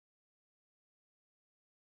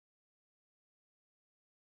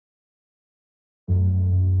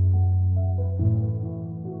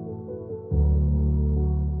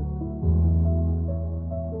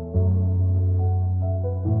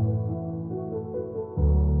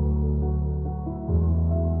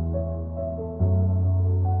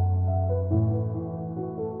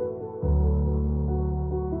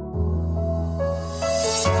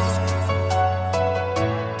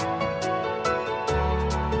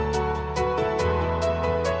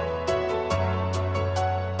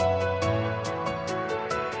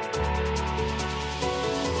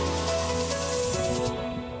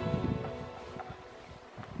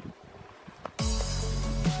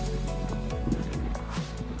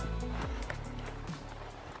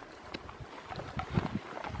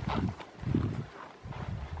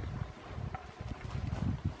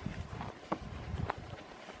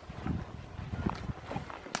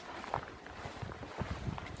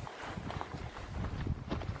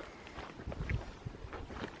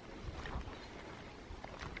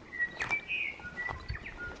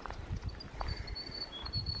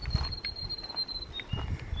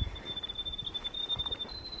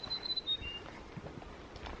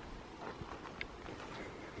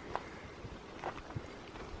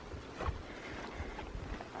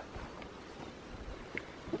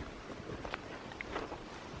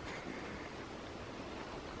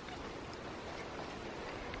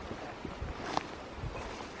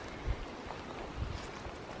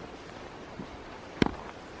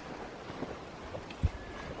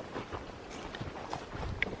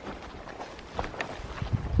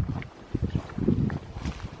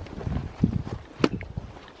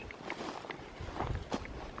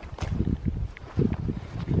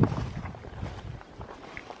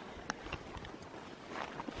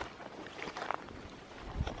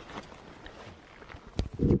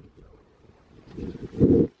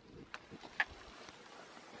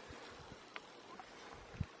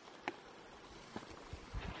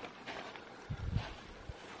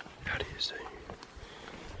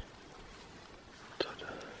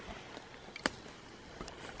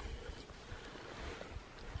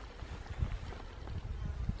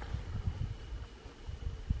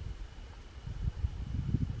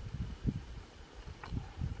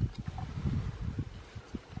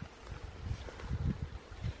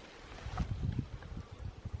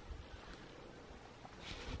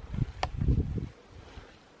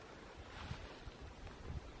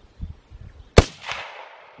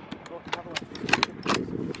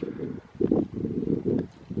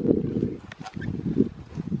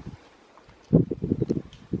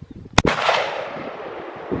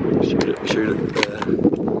Shoot it.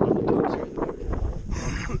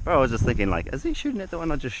 Bro, I was just thinking, like, is he shooting at the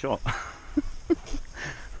one I just shot?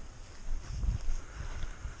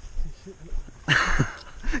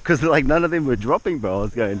 Because like none of them were dropping, bro. I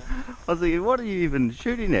was thinking, what are you even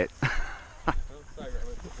shooting at?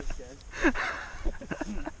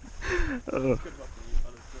 Oh.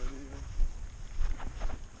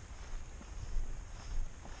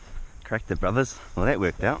 Cracked it, brothers. Well, that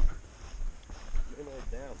worked out.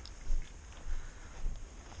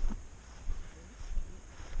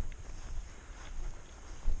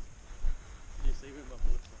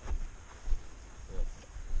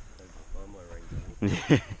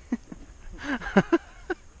 Yeah.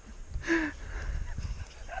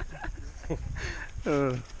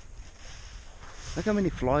 Look how many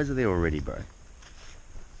flies are there already, bro.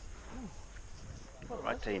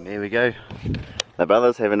 Alright team, here we go. The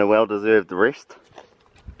brothers having a well-deserved rest.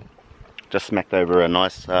 Just smacked over a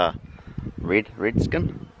nice red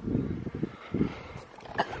skin.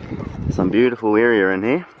 Some beautiful area in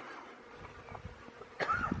here.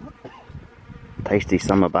 Tasty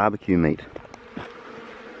summer barbecue meat.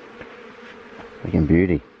 Looking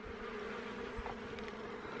beauty.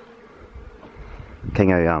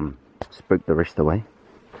 Kingo spooked the rest away.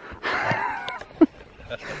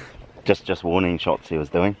 just warning shots he was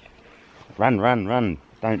doing. Run, run, run!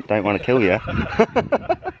 Don't want to kill you.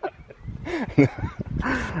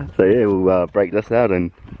 So yeah, we'll break this out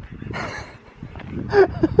and.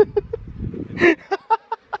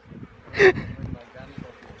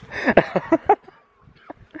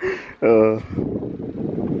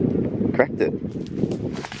 Cracked it.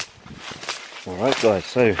 Alright guys,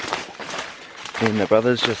 so me and the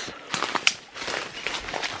brothers just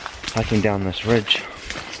hiking down this ridge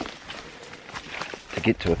to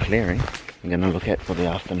get to a clearing I'm going to look at for the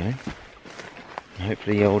afternoon. And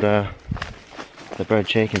hopefully old the bird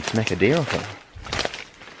chair can smack a deer off it.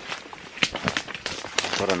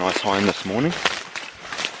 Got a nice hind this morning.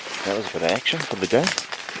 That was a bit of action for the day.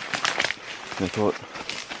 And I thought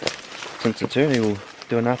since it's early we'll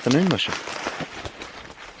do an afternoon mission.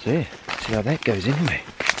 So yeah, see how that goes anyway.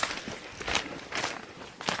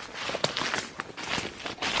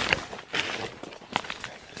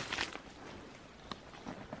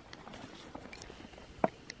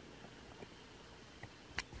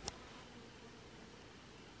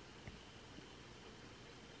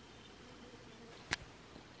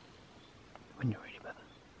 When you're ready, brother.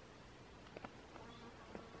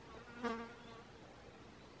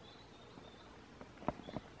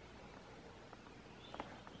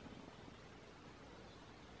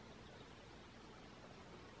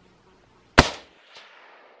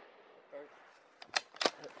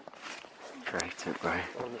 Great it, bro.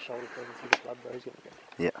 On the shoulder, so I can see the blood, bro. He's gonna go.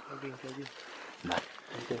 Yeah. I'm being killed you. No.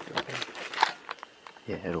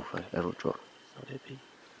 Yeah, it'll drop. Not happy.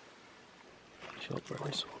 Shot, bro.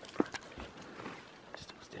 I saw it, bro.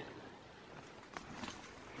 Still standing there.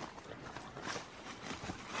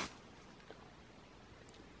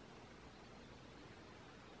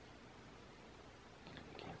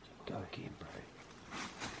 Go again, bro.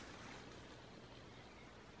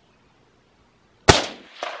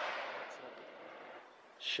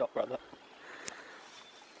 Shot, brother.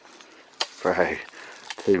 Bro,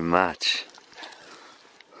 too much.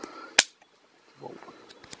 Whoa.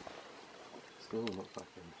 Still not fucking.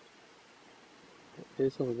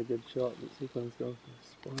 First one was a good shot, but second one's going for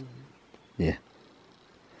the spine. Yeah.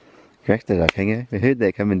 Cracked it, I Kingo. We heard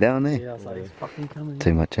that coming down there. Yeah, I was like, he's fucking coming.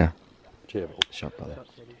 Too much, Terrible. shot by that.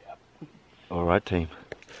 Alright team.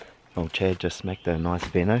 Old Chad just smacked a nice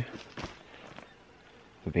Veno.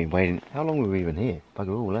 We've been waiting. How long were we even here?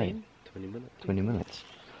 Bugger all, eh? 20 minutes. 20 minutes.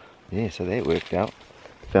 Yeah, so that worked out.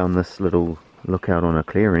 Found this little lookout on a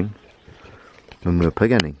clearing when we were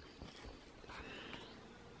pig hunting.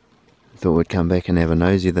 Thought we'd come back and have a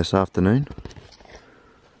nosy this afternoon.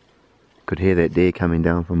 Could hear that deer coming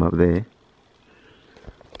down from up there.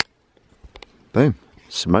 Boom,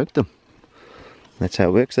 smoked them. That's how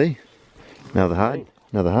it works, eh? Now the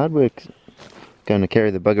hard work's going to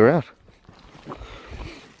carry the bugger out.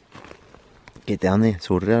 Get down there,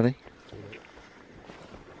 sort it out, eh?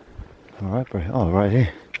 Alright, bro. Oh, right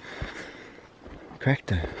here.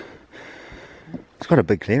 Cracked it. It's got a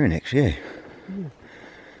big clearing, actually, eh? Yeah.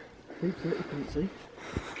 You couldn't see.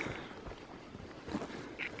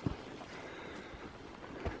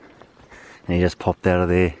 And he just popped out of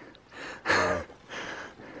there.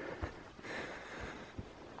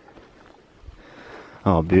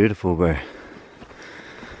 Oh, beautiful, bro.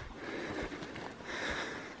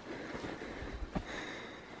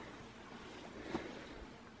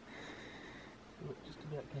 Just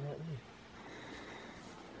about come out there.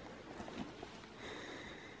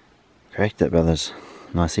 Cracked it, brothers.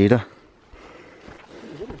 Nice eater.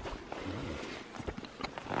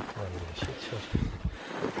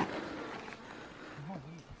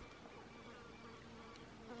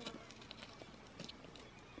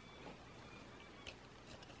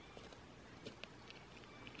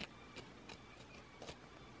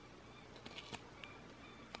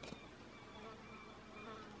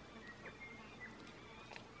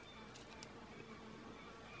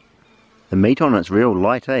 The meat on it's real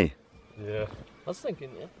light, eh? Yeah. I was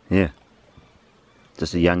thinking, yeah. Yeah.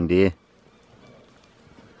 Just a young deer.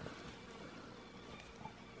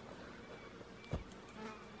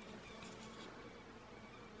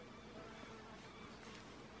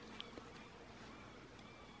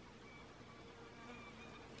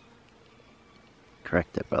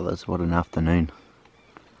 Cracked it, brothers. What an afternoon.